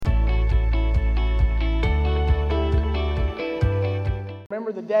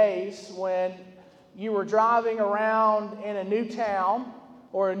Remember the days when you were driving around in a new town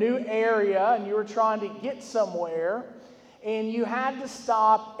or a new area and you were trying to get somewhere and you had to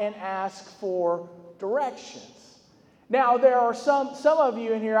stop and ask for directions. Now, there are some of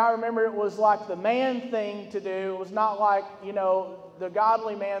you in here, I remember it was like the man thing to do. It was not like, the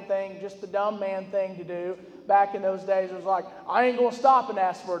godly man thing, just the dumb man thing to do. Back in those days, it was like, I ain't going to stop and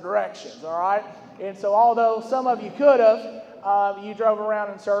ask for directions, all right? And so although some of you could have, you drove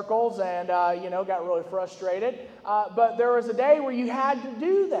around in circles and, got really frustrated. But there was a day where you had to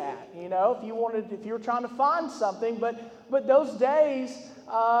do that, if you were trying to find something. But those days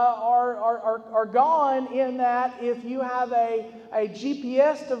are gone in that if you have a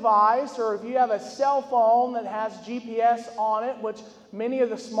GPS device or if you have a cell phone that has GPS on it, which many of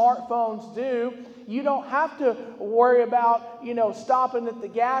the smartphones do, you don't have to worry about, stopping at the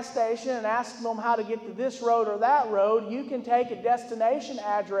gas station and asking them how to get to this road or that road. You can take a destination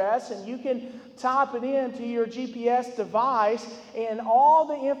address and you can type it into your GPS device, and all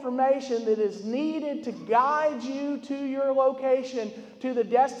the information that is needed to guide you to your location, to the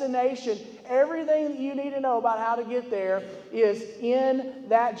destination, everything that you need to know about how to get there is in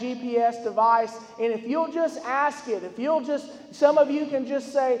that GPS device. And if you'll just ask it, some of you can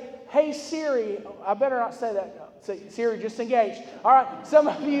just say, hey Siri, I better not say that. Say, Siri, just engage. All right, some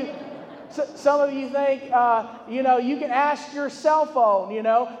of you think, you can ask your cell phone,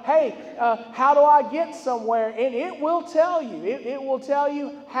 hey, how do I get somewhere? And it will tell you. It will tell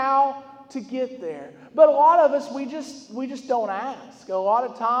you how to get there. But a lot of us, we just don't ask. A lot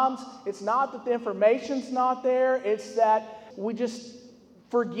of times, it's not that the information's not there. It's that we just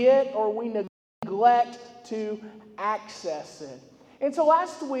forget or we neglect to access it. And so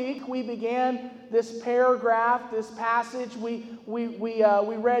last week we began this paragraph, this passage. We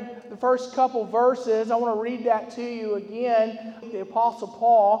read the first couple verses. I want to read that to you again. The Apostle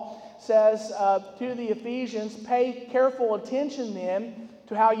Paul says to the Ephesians, pay careful attention then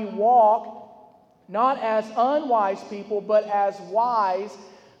to how you walk, not as unwise people, but as wise,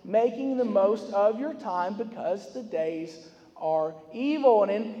 making the most of your time because the days are evil.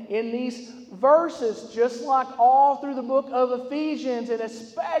 And in these verses, just like all through the book of Ephesians, and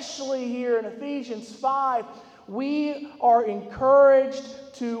especially here in Ephesians 5, we are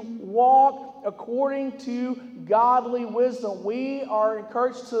encouraged to walk according to godly wisdom. We are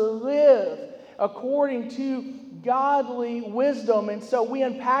encouraged to live according to godly wisdom. And so we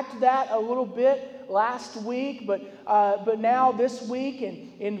unpacked that a little bit last week, but now this week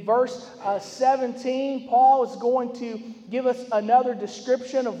in verse 17, Paul is going to give us another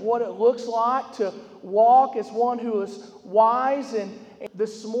description of what it looks like to walk as one who is wise. And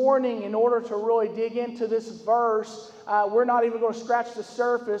this morning, in order to really dig into this verse, we're not even going to scratch the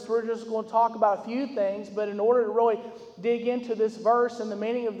surface. We're just going to talk about a few things. But in order to really dig into this verse and the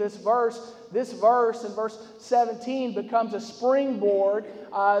meaning of this verse in verse 17 becomes a springboard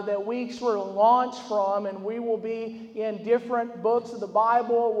that we sort of launch from. And we will be in different books of the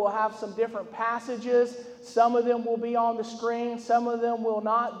Bible. We'll have some different passages. Some of them will be on the screen. Some of them will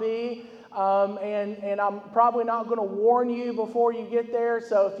not be. And I'm probably not going to warn you before you get there.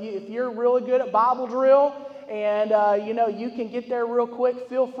 So if you're really good at Bible drill and you can get there real quick,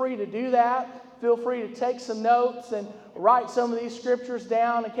 feel free to do that. Feel free to take some notes and write some of these scriptures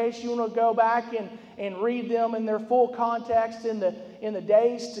down in case you want to go back and read them in their full context in the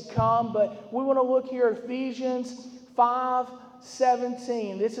days to come. But we want to look here at Ephesians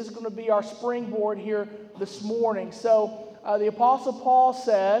 5:17. This is going to be our springboard here this morning. So the Apostle Paul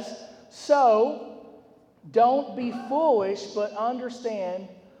says, so don't be foolish, but understand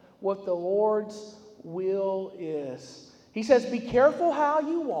what the Lord's will is. He says, be careful how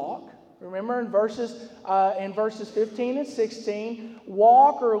you walk. Remember in verses 15 and 16,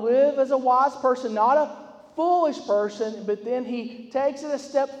 walk or live as a wise person, not a foolish person. But then he takes it a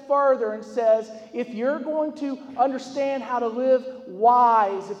step further and says, if you're going to understand how to live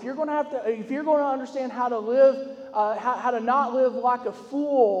wise, if you're going to understand how to live, how to not live like a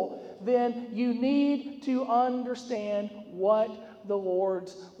fool, then you need to understand what the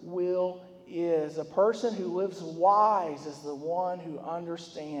Lord's will is. A person who lives wise is the one who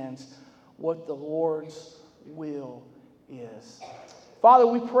understands what the Lord's will is. Father,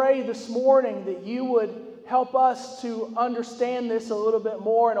 we pray this morning that you would help us to understand this a little bit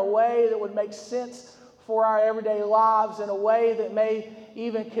more in a way that would make sense for our everyday lives, in a way that may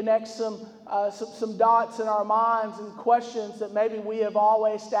even connect some dots in our minds and questions that maybe we have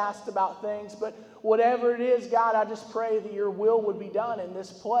always asked about things. But whatever it is, God, I just pray that your will would be done in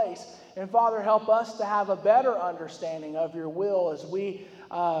this place. And Father, help us to have a better understanding of your will as we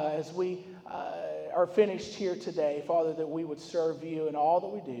as we are finished here today, Father, that we would serve you in all that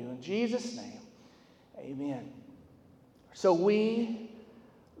we do. In Jesus' name, amen. So we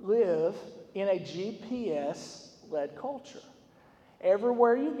live in a GPS-led culture.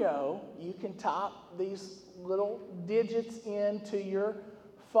 Everywhere you go, you can type these little digits into your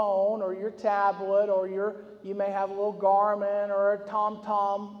phone or your tablet, or you may have a little Garmin or a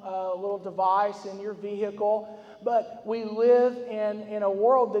TomTom little device in your vehicle. But we live in a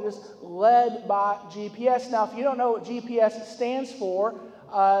world that is led by GPS. Now, if you don't know what GPS stands for,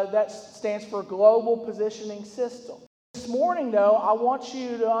 that stands for Global Positioning System. This morning, though, I want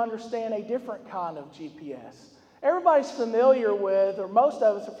you to understand a different kind of GPS. Everybody's familiar with, or most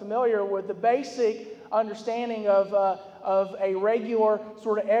of us are familiar with, the basic understanding of a regular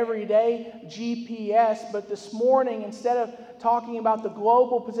sort of everyday GPS. But this morning, instead of talking about the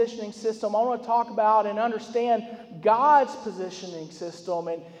global positioning system, I want to talk about and understand God's positioning system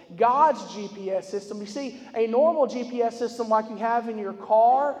and God's GPS system. You see, a normal GPS system like you have in your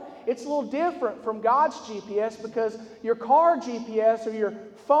car, it's a little different from God's GPS, because your car GPS or your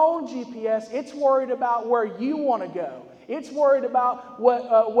phone GPS, it's worried about where you want to go. It's worried about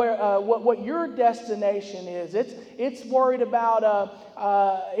what your destination is. It's worried about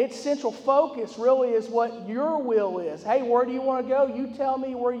its central focus really is what your will is. Hey, where do you want to go? You tell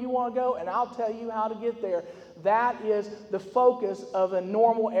me where you want to go, and I'll tell you how to get there. That is the focus of a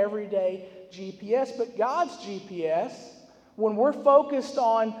normal everyday GPS. But God's GPS, when we're focused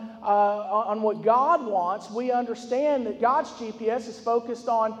on what God wants, we understand that God's GPS is focused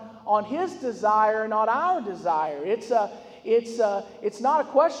on His desire, not our desire. It's not a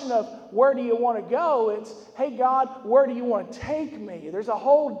question of where do you want to go. It's, hey, God, where do you want to take me? There's a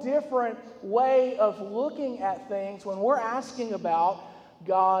whole different way of looking at things when we're asking about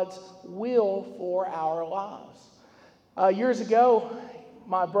God's will for our lives. Years ago,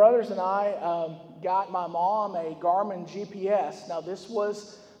 my brothers and I got my mom a Garmin GPS. Now, this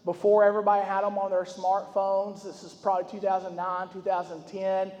was before everybody had them on their smartphones. This is probably 2009,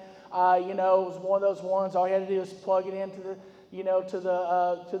 2010. It was one of those ones. All you had to do was plug it into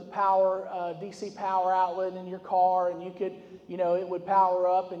the power DC power outlet in your car, and you could, it would power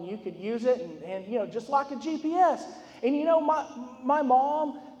up, and you could use it, and just like a GPS. And my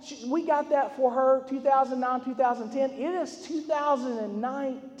mom, we got that for her 2009, 2010. It is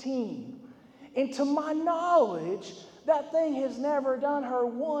 2019. And to my knowledge, that thing has never done her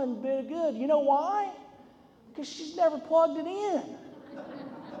one bit of good. You know why? Because she's never plugged it in.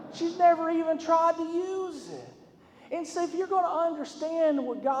 She's never even tried to use it. And so if you're going to understand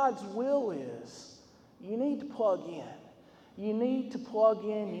what God's will is, you need to plug in. You need to plug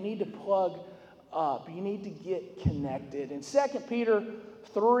in. You need to plug up. You need to get connected. In 2 Peter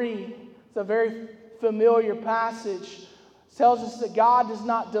 3, it's a very familiar passage. It tells us that God does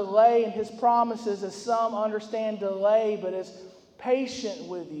not delay in His promises, as some understand delay, but is patient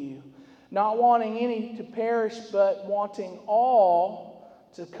with you, not wanting any to perish, but wanting all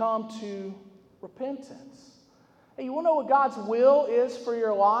to come to repentance. Hey, you want to know what God's will is for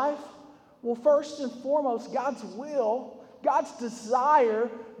your life? Well, first and foremost, God's will, God's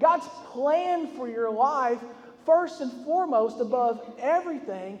desire, God's plan for your life, first and foremost, above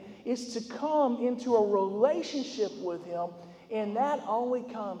everything, is to come into a relationship with Him, and that only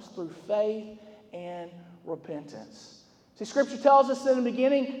comes through faith and repentance. See, Scripture tells us that in the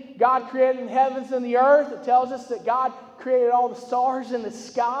beginning, God created the heavens and the earth. It tells us that God created all the stars in the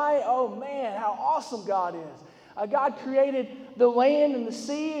sky. Oh man, how awesome God is. God created the land and the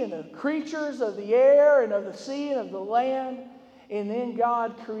sea and the creatures of the air and of the sea and of the land. And then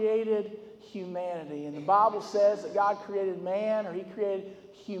God created humanity. And the Bible says that God created man, or He created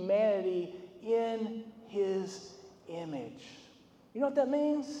humanity in His image. You know what that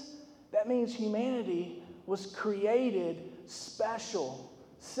means? That means humanity was created special,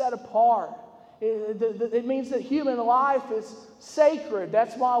 set apart. It means that human life is sacred.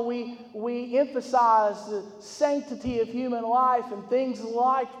 That's why we emphasize the sanctity of human life and things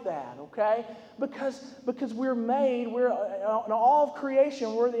like that, okay? Because we're made, in all of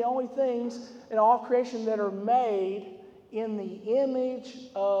creation, we're the only things in all of creation that are made in the image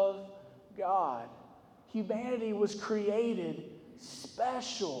of God. Humanity was created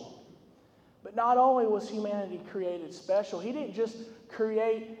special. But not only was humanity created special, He didn't just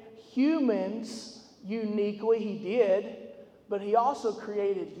create humans uniquely, He did, but He also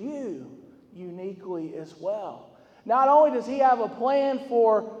created you uniquely as well. Not only does He have a plan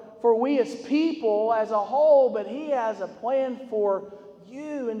for we as people as a whole, but He has a plan for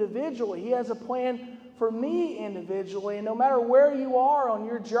you individually. He has a plan for me individually. And no matter where you are on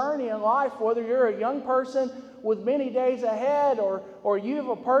your journey in life, whether you're a young person, with many days ahead, or you have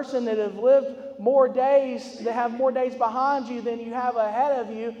a person that have lived more days, that have more days behind you than you have ahead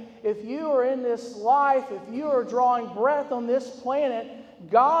of you, if you are in this life, if you are drawing breath on this planet,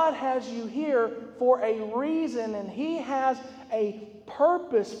 God has you here for a reason, and He has a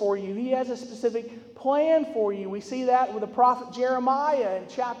purpose for you. He has a specific plan for you. We see that with the prophet Jeremiah in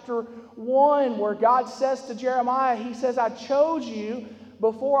chapter 1, where God says to Jeremiah, He says, I chose you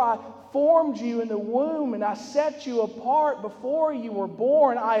before I formed you in the womb, and I set you apart before you were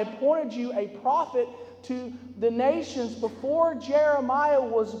born. I appointed you a prophet to the nations. Before Jeremiah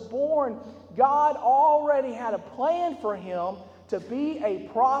was born, God already had a plan for him to be a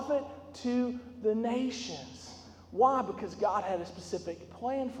prophet to the nations. Why? Because God had a specific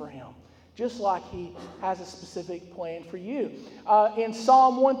plan for him, just like He has a specific plan for you. In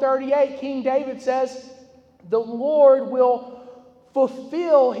Psalm 138, King David says, the Lord will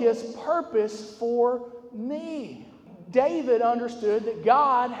fulfill His purpose for me. David understood that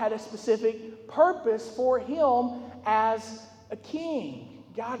God had a specific purpose for him as a king.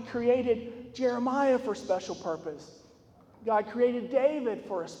 God created Jeremiah for a special purpose. God created David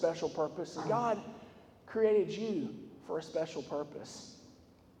for a special purpose. And God created you for a special purpose.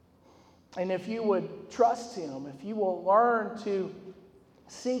 And if you would trust Him, if you will learn to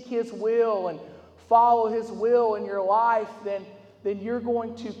seek His will and follow His will in your life, then you're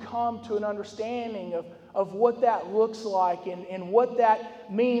going to come to an understanding of what that looks like and what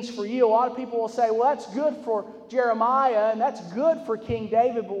that means for you. A lot of people will say, well, that's good for Jeremiah and that's good for King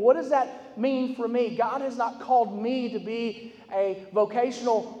David, but what does that mean for me? God has not called me to be a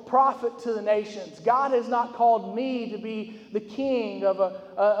vocational prophet to the nations. God has not called me to be the king of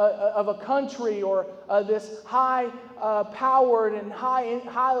a country or this high-powered and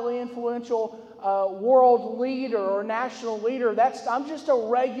highly influential world leader or national leader. I'm just a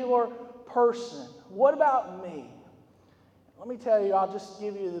regular person. What about me? Let me tell you, I'll just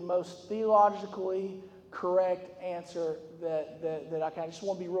give you the most theologically correct answer that I can. I just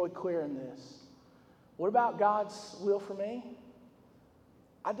want to be really clear in this. What about God's will for me?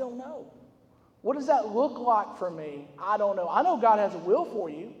 I don't know. What does that look like for me? I don't know. I know God has a will for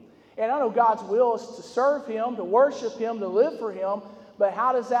you, and I know God's will is to serve Him, to worship Him, to live for Him. But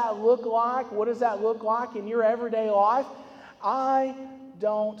how does that look like? What does that look like in your everyday life? I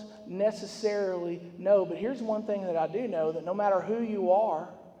don't necessarily know. But here's one thing that I do know, that no matter who you are,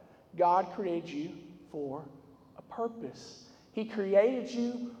 God created you for a purpose. He created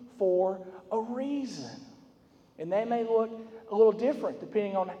you for a reason. And they may look a little different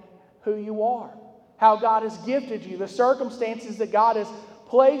depending on who you are, how God has gifted you, the circumstances that God has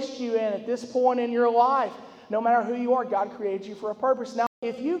placed you in at this point in your life. No matter who you are, God created you for a purpose. Now,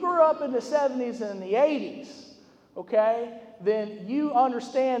 if you grew up in the 70s and the 80s, okay, then you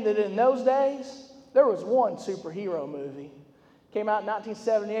understand that in those days, there was one superhero movie. Came out in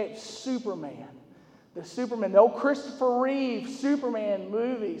 1978, Superman. The old Christopher Reeve Superman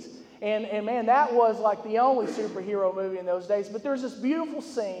movies. And man, that was like the only superhero movie in those days. But there's this beautiful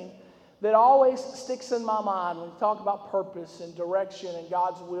scene that always sticks in my mind when we talk about purpose and direction and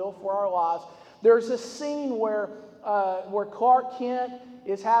God's will for our lives. There's a scene where Clark Kent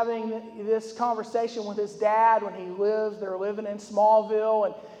is having this conversation with his dad when they're living in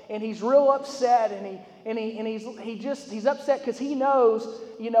Smallville, and he's real upset, and he's upset because he knows,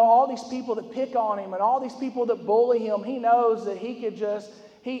 all these people that pick on him and all these people that bully him. He knows that he could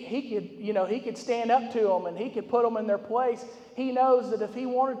stand up to them and he could put them in their place. He knows that if he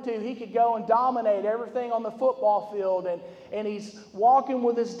wanted to, he could go and dominate everything on the football field. And he's walking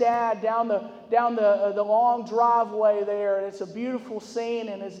with his dad down the long driveway there, and it's a beautiful scene.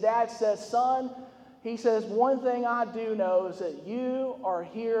 And his dad says, "Son," he says, "one thing I do know is that you are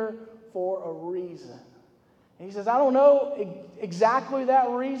here for a reason." And he says, "I don't know exactly that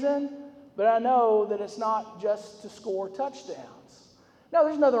reason, but I know that it's not just to score touchdowns." Now,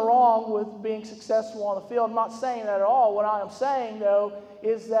 there's nothing wrong with being successful on the field. I'm not saying that at all. What I am saying, though,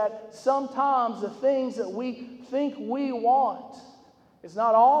 is that sometimes the things that we think we want is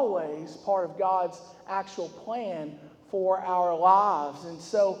not always part of God's actual plan for our lives. And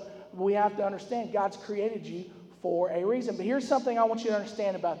so we have to understand God's created you for a reason. But here's something I want you to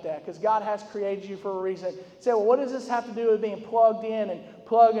understand about that, because God has created you for a reason. You say, well, what does this have to do with being plugged in and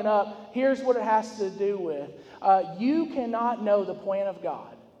plugging up? Here's what it has to do with. You cannot know the plan of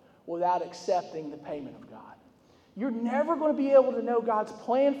God without accepting the payment of God. You're never going to be able to know God's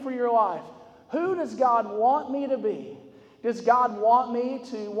plan for your life. Who does God want me to be? Does God want me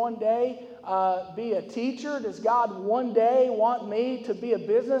to one day be a teacher? Does God one day want me to be a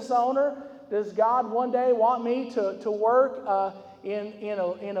business owner? Does God one day want me to work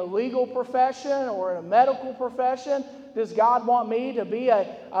in a legal profession or in a medical profession? Does God want me to be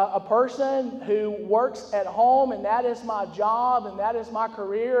a person who works at home and that is my job and that is my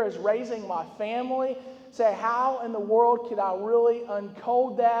career, is raising my family? Say, how in the world could I really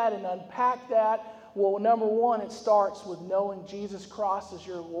uncode that and unpack that? Well, number one, it starts with knowing Jesus Christ as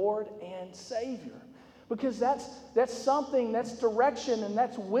your Lord and Savior. Because that's something, that's direction, and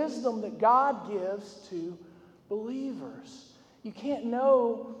that's wisdom that God gives to believers. You can't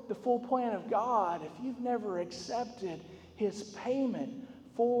know the full plan of God if you've never accepted His payment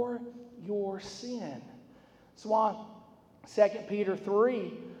for your sin. That's why 2 Peter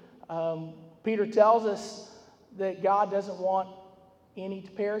 3, Peter tells us that God doesn't want any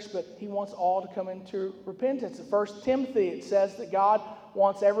to perish, but He wants all to come into repentance. In 1 Timothy, it says that God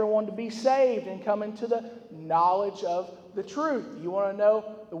wants everyone to be saved and come into the knowledge of the truth. You want to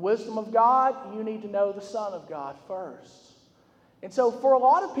know the wisdom of God? You need to know the Son of God first. And so for a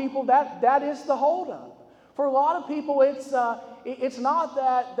lot of people, that is the holdup. For a lot of people, it's not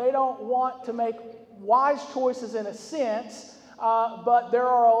that they don't want to make wise choices in a sense, but there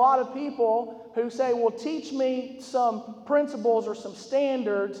are a lot of people who say, well, teach me some principles or some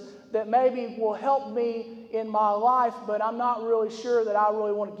standards that maybe will help me in my life, but I'm not really sure that I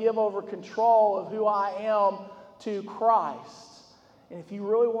really want to give over control of who I am to Christ. And if you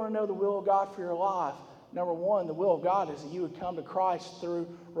really want to know the will of God for your life, number one, the will of God is that you would come to Christ through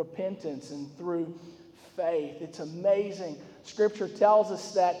repentance and through faith. It's amazing. Scripture tells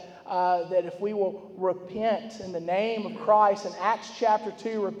us that if we will repent in the name of Christ, in Acts chapter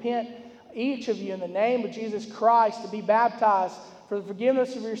 2, repent each of you in the name of Jesus Christ to be baptized for the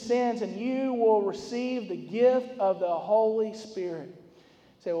forgiveness of your sins, and you will receive the gift of the Holy Spirit.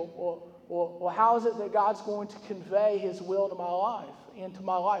 You say, well, how is it that God's going to convey His will to my life, into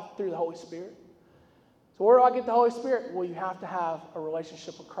my life through the Holy Spirit? So where do I get the Holy Spirit? Well, you have to have a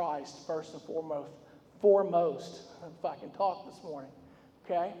relationship with Christ first and foremost, if I can talk this morning.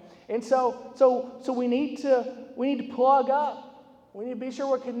 Okay? And so we need to plug up. We need to be sure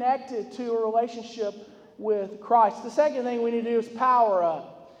we're connected to a relationship with Christ. The second thing we need to do is power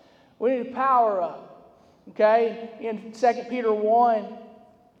up. We need to power up. Okay? In 2 Peter 1,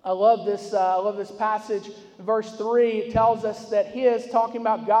 I love this passage. Verse 3, it tells us that talking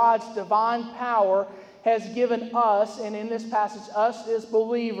about God's divine power, has given us, and in this passage, us as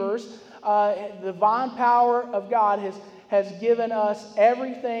believers, the divine power of God has given us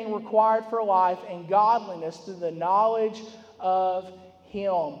everything required for life and godliness through the knowledge of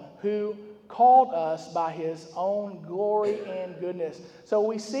Him who called us by His own glory and goodness. So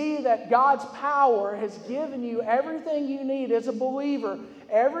we see that God's power has given you everything you need as a believer,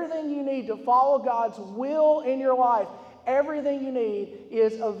 everything you need to follow God's will in your life. Everything you need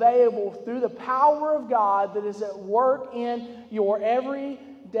is available through the power of God that is at work in your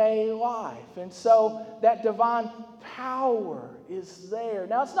everyday life. And so that divine power is there.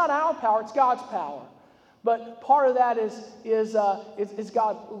 Now, it's not our power, it's God's power. But part of that is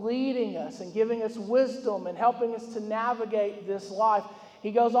God leading us and giving us wisdom and helping us to navigate this life.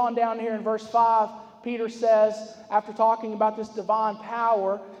 He goes on down here in verse 5. Peter says, after talking about this divine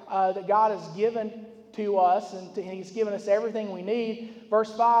power that God has given to us, and He's given us everything we need.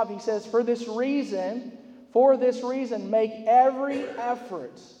 Verse 5, he says, for this reason, make every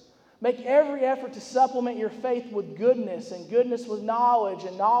effort to supplement your faith with goodness, and goodness with knowledge,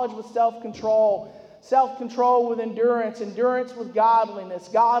 and knowledge with self-control, self-control with endurance, endurance with godliness,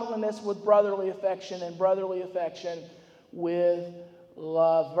 godliness with brotherly affection, and brotherly affection with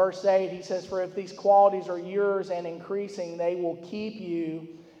love. Verse 8, he says, for if these qualities are yours and increasing, they will keep you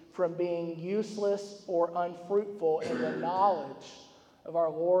from being useless or unfruitful in the knowledge of our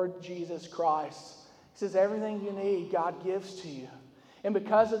Lord Jesus Christ. He says everything you need, God gives to you. And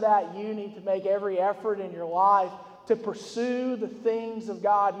because of that, you need to make every effort in your life to pursue the things of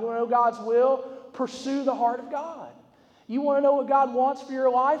God. You want to know God's will? Pursue the heart of God. You want to know what God wants for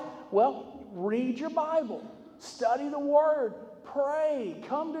your life? Well, read your Bible. Study the Word. Pray.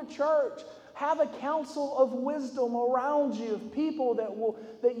 Come to church. Have a council of wisdom around you of people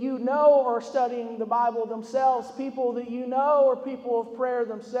that you know are studying the Bible themselves, people that you know are people of prayer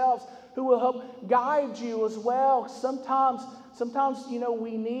themselves who will help guide you as well. Sometimes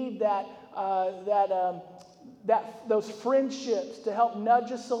we need those friendships to help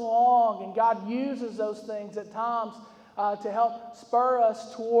nudge us along, and God uses those things at times to help spur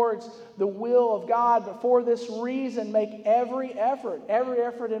us towards the will of God. But for this reason, make every effort. Every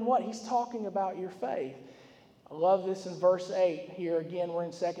effort in what? He's talking about your faith. I love this in verse 8. Here again, we're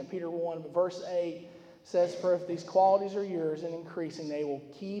in 2 Peter 1, but verse 8 says, for if these qualities are yours and increasing, they will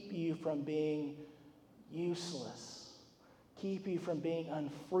keep you from being useless. keep you from being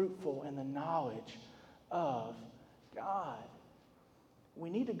unfruitful in the knowledge of God. We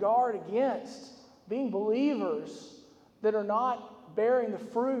need to guard against being believers that are not bearing the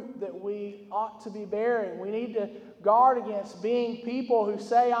fruit that we ought to be bearing. We need to guard against being people who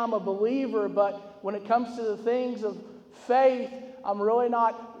say, I'm a believer, but when it comes to the things of faith, I'm really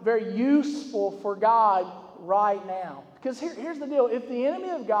not very useful for God right now. Because here's the deal. If the enemy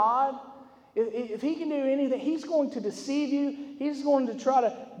of God, if he can do anything, he's going to deceive you. He's going to try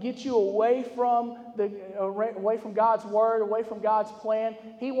to get you away from God's word, away from God's plan.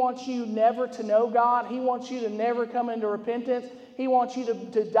 He wants you never to know God. He wants you to never come into repentance. He wants you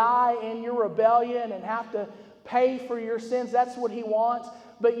to die in your rebellion and have to pay for your sins. That's what he wants.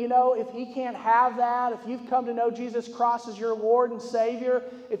 But if he can't have that, if you've come to know Jesus Christ as your Lord and Savior,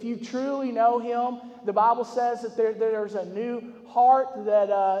 if you truly know him, the Bible says that there's a new heart,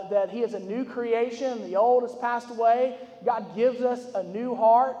 that he is a new creation. The old has passed away. God gives us a new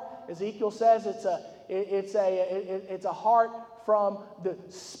heart. Ezekiel says it's a heart from the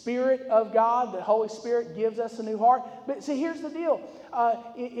Spirit of God. The Holy Spirit gives us a new heart. But see, here's the deal.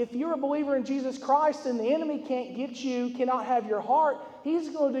 If you're a believer in Jesus Christ and the enemy cannot have your heart, he's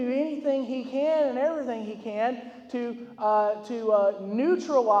going to do anything he can and everything he can to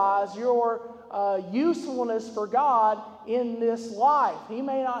neutralize your usefulness for God in this life. He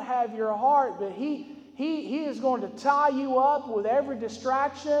may not have your heart, but he is going to tie you up with every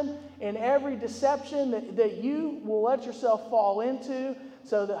distraction and every deception that you will let yourself fall into,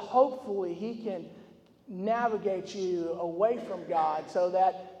 so that hopefully he can navigate you away from God so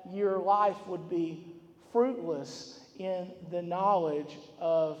that your life would be fruitless in the knowledge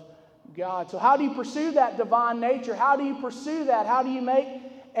of God. So how do you pursue that divine nature? How do you pursue that? How do you make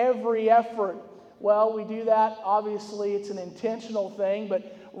every effort? Well, we do that. Obviously, it's an intentional thing,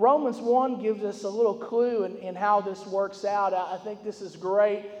 but Romans 1 gives us a little clue in how this works out. I think this is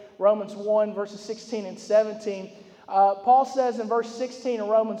great. Romans 1, verses 16 and 17. Paul says in verse 16 of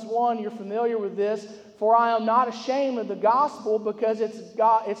Romans 1, you're familiar with this, for I am not ashamed of the gospel, because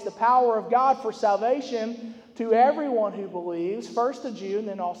it's the power of God for salvation to everyone who believes, first the Jew and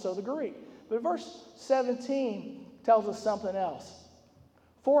then also the Greek. But verse 17 tells us something else.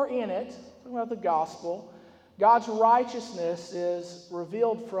 For in it, talking about the gospel, God's righteousness is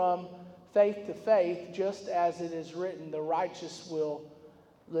revealed from faith to faith, just as it is written, the righteous will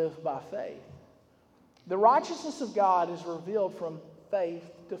live by faith. The righteousness of God is revealed from faith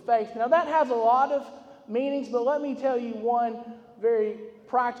to faith. Now that has a lot of meanings, but let me tell you one very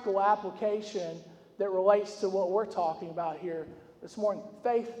practical application that relates to what we're talking about here this morning.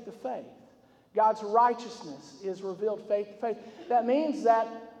 Faith to faith. God's righteousness is revealed faith to faith. That means that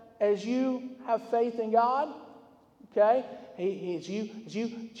as you have faith in God, okay, as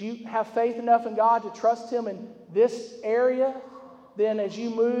you have faith enough in God to trust him in this area, then as you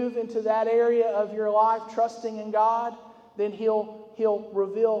move into that area of your life, trusting in God, then he'll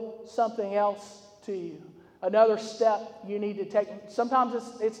reveal something else to you. Another step you need to take. Sometimes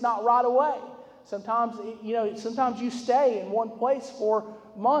it's not right away. Sometimes sometimes you stay in one place for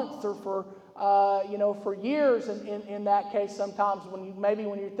months or for years. In that case, sometimes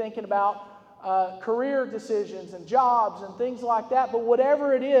when you're thinking about career decisions and jobs and things like that. But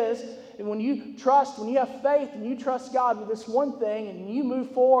whatever it is, and when you have faith and you trust God with this one thing and you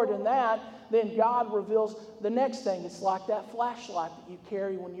move forward in that, then God reveals the next thing. It's like that flashlight that you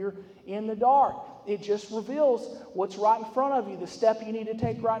carry when you're in the dark. It just reveals what's right in front of you, the step you need to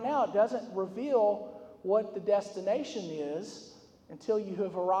take right now. It doesn't reveal what the destination is until you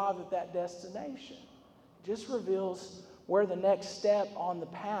have arrived at that destination. It just reveals where the next step on the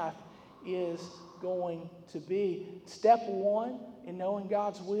path is going to be. Step one in knowing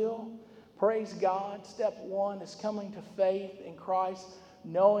God's will, praise God. Step one is coming to faith in Christ,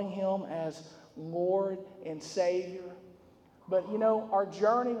 knowing him as Lord and Savior. But our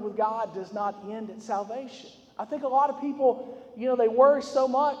journey with God does not end at salvation. I think a lot of people, they worry so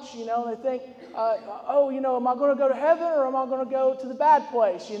much, they think, am I going to go to heaven or am I going to go to the bad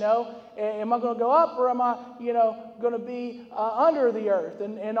place, Am I going to go up or am I, going to be under the earth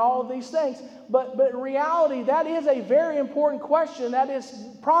and all of these things? But in reality, that is a very important question. That is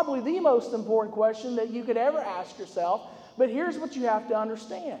probably the most important question that you could ever ask yourself. But here's what you have to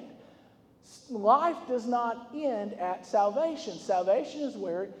understand. Life does not end at salvation. Salvation is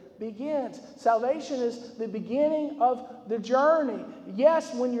where it begins. Salvation is the beginning of the journey.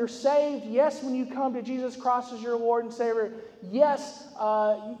 Yes, when you're saved. Yes, when you come to Jesus Christ as your Lord and Savior. Yes,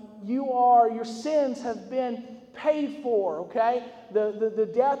 your sins have been paid for, okay? The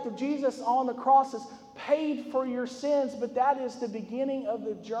death of Jesus on the cross is paid for your sins, but that is the beginning of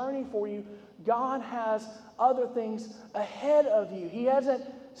the journey for you. God has other things ahead of you. He hasn't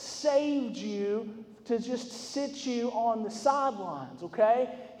saved you to just sit you on the sidelines, okay?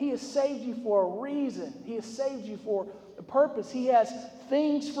 He has saved you for a reason. He has saved you for a purpose. He has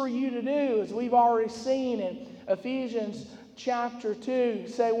things for you to do, as we've already seen in Ephesians chapter 2. You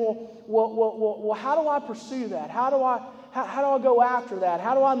say, well, how do I pursue that? How do I go after that?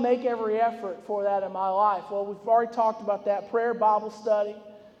 How do I make every effort for that in my life? Well, we've already talked about that. Prayer, Bible study,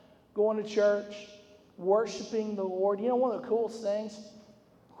 going to church, worshiping the Lord. You know, one of the coolest things,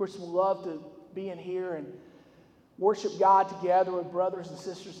 of course, we love to be in here and worship God together with brothers and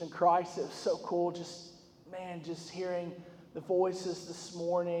sisters in Christ. It was so cool, just hearing the voices this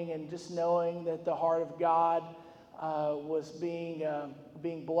morning and just knowing that the heart of God was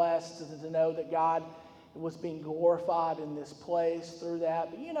being blessed, and to know that God was being glorified in this place through that.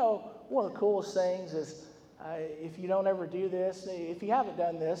 But you know, one of the coolest things is if you don't ever do this, if you haven't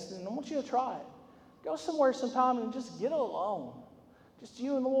done this, then I want you to try it. Go somewhere sometime and just get alone. Just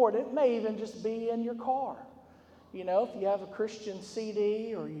you and the Lord. It may even just be in your car. You know, if you have a Christian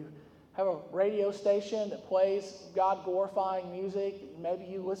CD or you have a radio station that plays God-glorifying music, maybe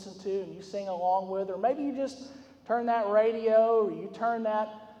you listen to and you sing along with, or maybe you just turn that radio or you turn that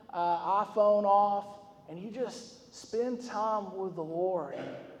iPhone off and you just spend time with the Lord and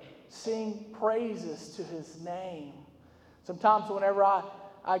sing praises to His name. Sometimes whenever I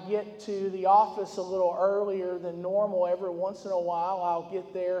get to the office a little earlier than normal, every once in a while I'll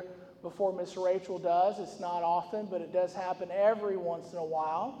get there before Miss Rachel does. It's not often, but it does happen every once in a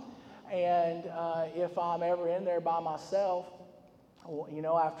while. And if I'm ever in there by myself, you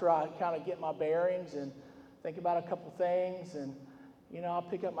know, after I kind of get my bearings and think about a couple things, and, you know, I'll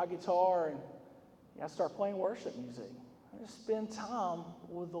pick up my guitar and I start playing worship music. I just spend time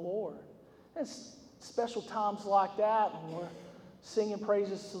with the Lord. It's special times like that when we're singing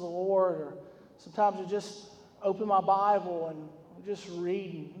praises to the Lord, or sometimes I just open my Bible and just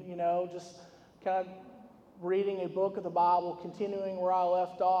reading, you know, just kind of reading a book of the Bible, continuing where I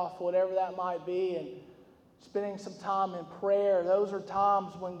left off, whatever that might be, and spending some time in prayer. Those are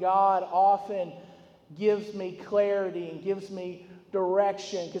times when God often gives me clarity and gives me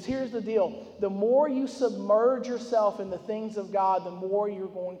direction. Because here's the deal. The more you submerge yourself in the things of God, the more you're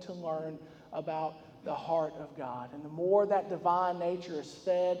going to learn about the heart of God. And the more that divine nature is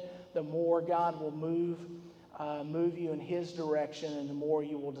fed, the more God will move you in His direction, and the more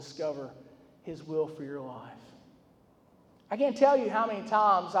you will discover His will for your life. I can't tell you how many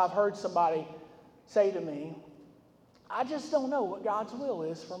times I've heard somebody say to me, I just don't know what God's will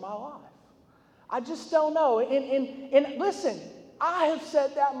is for my life. I just don't know. And listen, I have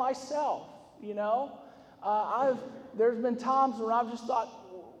said that myself, you know. There's been times when I've just thought,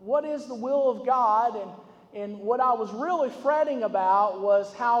 what is the will of God? And what I was really fretting about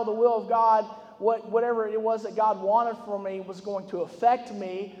was how the will of God, whatever it was that God wanted for me, was going to affect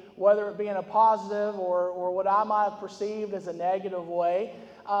me, whether it be in a positive or what I might have perceived as a negative way.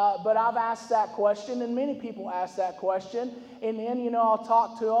 But I've asked that question, and many people ask that question. And then, you know, I'll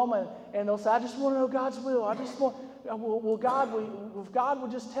talk to them, and they'll say, I just want to know God's will. I just want, if God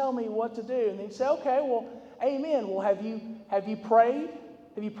would just tell me what to do. And they say, okay, well, amen. Well, have you prayed?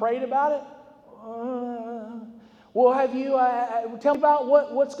 Have you prayed about it? Well, have you, tell me about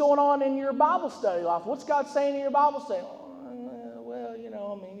what's going on in your Bible study life. What's God saying in your Bible study? Well, you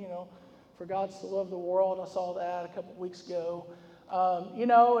know, I mean, you know, for God so loved the world. I saw that a couple weeks ago. You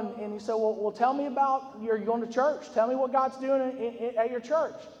know, and you say, well, tell me about, you're going to church. Tell me what God's doing at your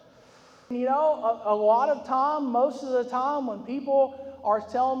church. You know, a lot of time, most of the time, when people are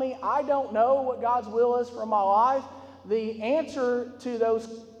telling me, I don't know what God's will is for my life, the answer to those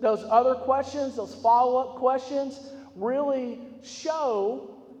other questions, those follow-up questions, really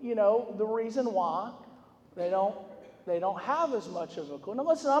show, you know, the reason why they don't have as much of a clue. Now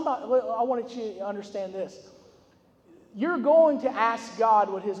listen, I want you to understand this. You're going to ask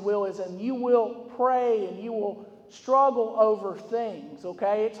God what His will is, and you will pray and you will struggle over things,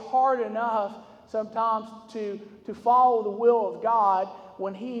 okay? It's hard enough sometimes to follow the will of God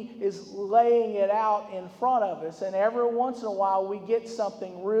when He is laying it out in front of us. And every once in a while we get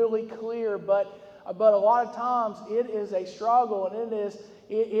something really clear, but a lot of times it is a struggle, and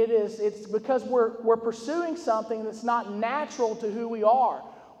it's because we're pursuing something that's not natural to who we are.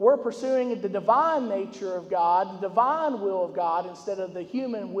 We're pursuing the divine nature of God, the divine will of God, instead of the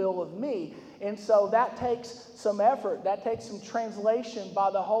human will of me. And so that takes some effort. That takes some translation by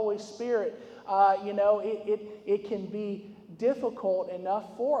the Holy Spirit. You know, it can be difficult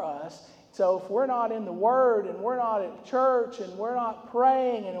enough for us. So if we're not in the Word, and we're not at church, and we're not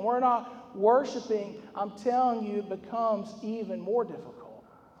praying, and we're not worshiping, I'm telling you, it becomes even more difficult.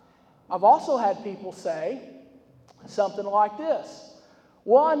 I've also had people say something like this.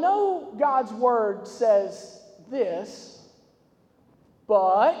 Well, I know God's word says this,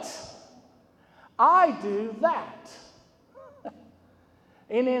 but I do that.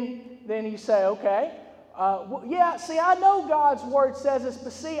 And then you say, okay, well, yeah, see, I know God's word says this,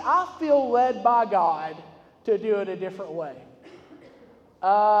 but see, I feel led by God to do it a different way.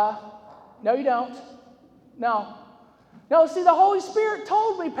 No, you don't. No, see, the Holy Spirit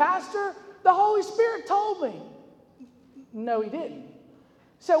told me, Pastor. The Holy Spirit told me. No, he didn't.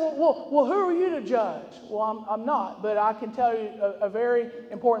 Say, well, who are you to judge? Well, I'm not, but I can tell you a very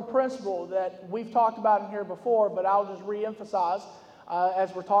important principle that we've talked about in here before, but I'll just reemphasize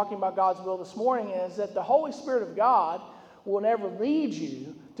as we're talking about God's will this morning, is that the Holy Spirit of God will never lead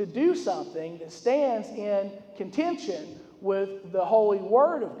you to do something that stands in contention with the holy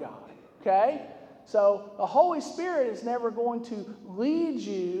Word of God, okay? So the Holy Spirit is never going to lead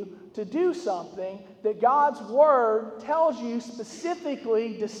you to do something that God's Word tells you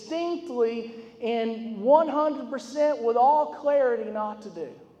specifically, distinctly, in 100% with all clarity not to do.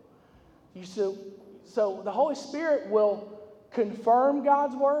 So the Holy Spirit will confirm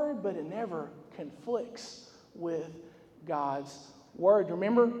God's Word, but it never conflicts with God's Word. You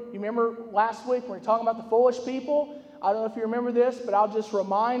remember last week when we were talking about the foolish people? I don't know if you remember this, but I'll just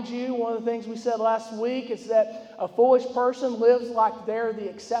remind you, one of the things we said last week is that a foolish person lives like they're the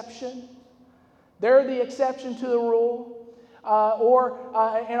exception. They're the exception to the rule.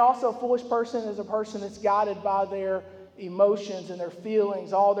 And also a foolish person is a person that's guided by their emotions and their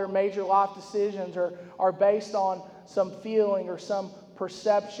feelings. All their major life decisions are based on some feeling or some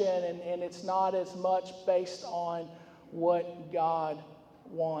perception, and it's not as much based on what God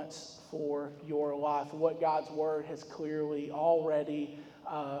wants for your life, what God's Word has clearly already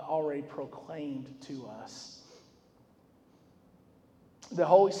proclaimed to us. The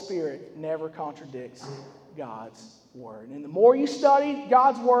Holy Spirit never contradicts God's Word. And the more you study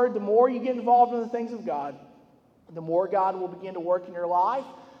God's Word, the more you get involved in the things of God, the more God will begin to work in your life.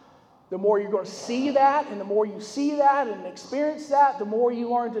 The more you're going to see that, and the more you see that and experience that, the more you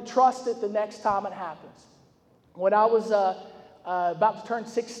learn to trust it the next time it happens. When I was about to turn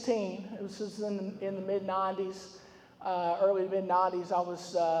 16, this was in the mid-90s, early mid-90s, I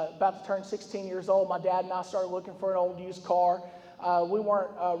was about to turn 16 years old. My dad and I started looking for an old used car. We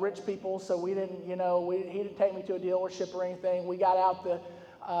weren't rich people, so we didn't, he didn't take me to a dealership or anything. We got out the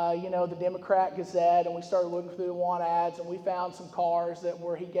Democrat Gazette, and we started looking through the want ads, and we found some cars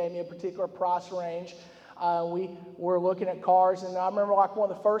where he gave me a particular price range. We were looking at cars, and I remember like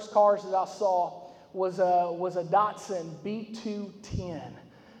one of the first cars that I saw was a Datsun B210.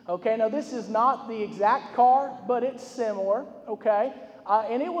 Okay, now this is not the exact car, but it's similar. Okay,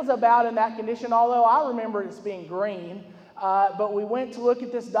 and it was about in that condition, although I remember it as being green. But we went to look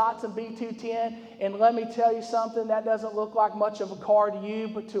at this Datsun B210, and let me tell you something, that doesn't look like much of a car to you,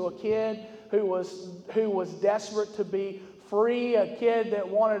 but to a kid who was desperate to be free, a kid that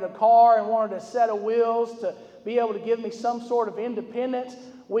wanted a car and wanted a set of wheels to be able to give me some sort of independence.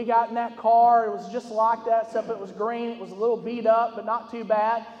 We got in that car. It was just like that, except it was green. It was a little beat up, but not too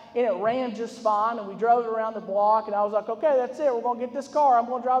bad. And it ran just fine. And we drove it around the block. And I was like, okay, that's it. We're going to get this car. I'm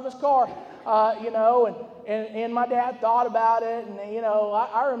going to drive this car. And my dad thought about it. And,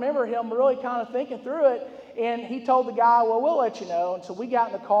 I remember him really kind of thinking through it. And he told the guy, well, we'll let you know. And so we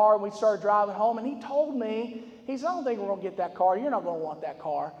got in the car and we started driving home. And he told me, he said, I don't think we're going to get that car. You're not going to want that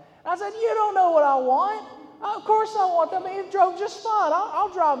car. And I said, you don't know what I want. Of course I want that. I mean, it drove just fine. I'll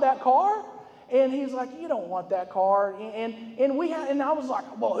drive that car. And he's like, you don't want that car. And I was like,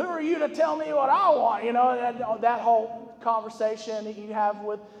 well, who are you to tell me what I want? That whole conversation that you have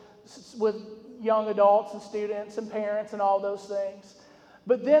with young adults and students and parents and all those things.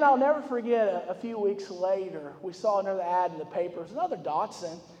 But then I'll never forget a few weeks later, we saw another ad in the paper. It was another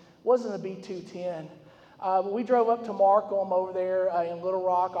Datsun. It wasn't a B210. But we drove up to Markham over there in Little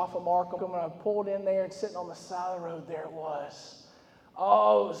Rock off of Markham, and I pulled in there, and sitting on the side of the road there it was.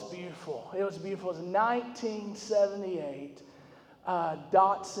 Oh, it was beautiful. It was beautiful. It was a 1978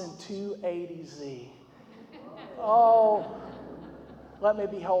 Datsun 280Z. Oh, let me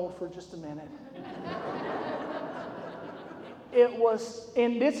behold for just a minute. It was,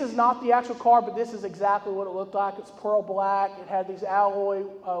 and this is not the actual car, but this is exactly what it looked like. It's pearl black. It had these alloy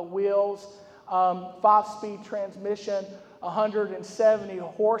wheels. 5-speed transmission, 170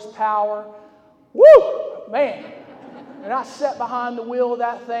 horsepower. Woo! Man. And I sat behind the wheel of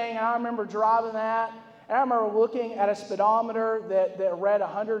that thing, and I remember driving that. And I remember looking at a speedometer that read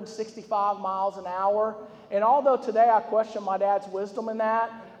 165 miles an hour. And although today I question my dad's wisdom in that,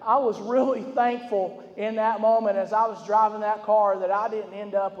 I was really thankful in that moment as I was driving that car that I didn't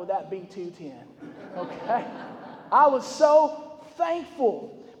end up with that B210. Okay? I was so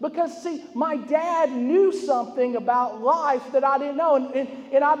thankful. Because, see, my dad knew something about life that I didn't know.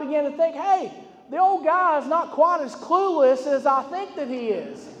 And I began to think, hey, the old guy is not quite as clueless as I think that he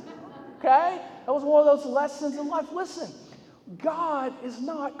is. Okay? That was one of those lessons in life. Listen, God is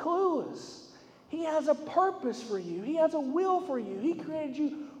not clueless. He has a purpose for you. He has a will for you. He created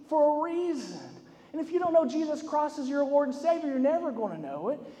you for a reason. And if you don't know Jesus Christ as your Lord and Savior, you're never going to know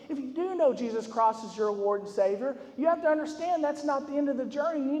it. If you do know Jesus Christ as your Lord and Savior, you have to understand that's not the end of the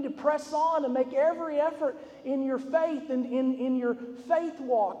journey. You need to press on and make every effort in your faith and in your faith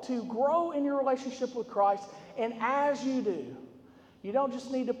walk to grow in your relationship with Christ. And as you do, you don't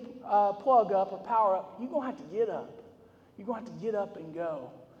just need to plug up or power up. You're going to have to get up. You're going to have to get up and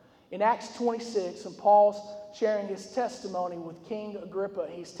go. In Acts 26, and Paul's sharing his testimony with King Agrippa.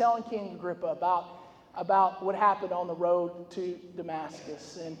 He's telling King Agrippa about what happened on the road to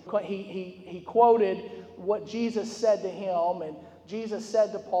Damascus. And he quoted what Jesus said to him. And Jesus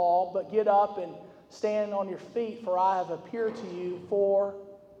said to Paul, "But get up and stand on your feet, for I have appeared to you for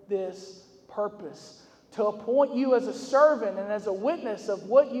this purpose, to appoint you as a servant and as a witness of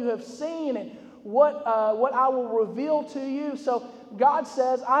what you have seen and what I will reveal to you." So God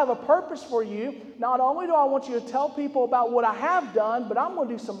says, I have a purpose for you. Not only do I want you to tell people about what I have done, but I'm going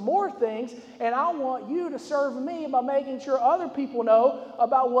to do some more things, and I want you to serve me by making sure other people know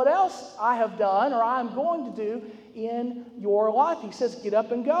about what else I have done or I'm going to do in your life. He says, get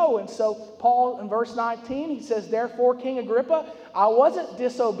up and go. And so Paul, in verse 19, he says, "Therefore, King Agrippa, I wasn't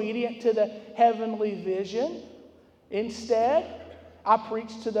disobedient to the heavenly vision. Instead, I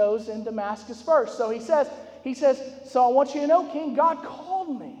preached to those in Damascus first." So he says, so I want you to know, King, God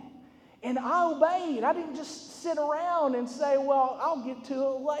called me, and I obeyed. I didn't just sit around and say, well, I'll get to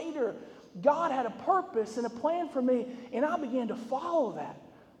it later. God had a purpose and a plan for me, and I began to follow that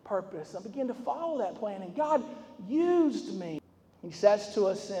purpose. I began to follow that plan, and God used me. He says to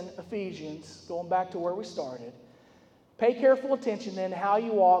us in Ephesians, going back to where we started, "Pay careful attention then to how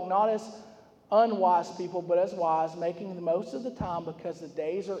you walk, not as unwise people, but as wise, making the most of the time because the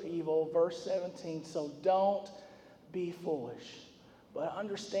days are evil." Verse 17, so don't be foolish, but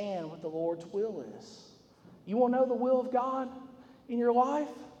understand what the Lord's will is. You want to know the will of God in your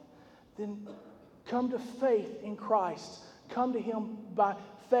life? Then come to faith in Christ. Come to Him by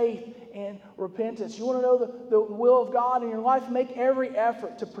faith and repentance. You want to know the will of God in your life? Make every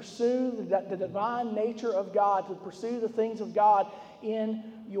effort to pursue the divine nature of God, to pursue the things of God in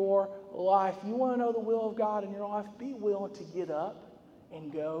your life. You want to know the will of God in your life? Be willing to get up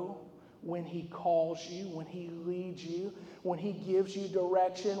and go when He calls you, when He leads you, when He gives you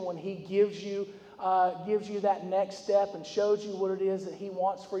direction, when He gives you that next step and shows you what it is that He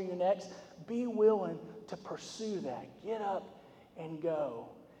wants for you next. Be willing to pursue that. Get up and go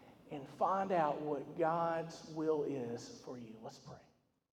and find out what God's will is for you. Let's pray.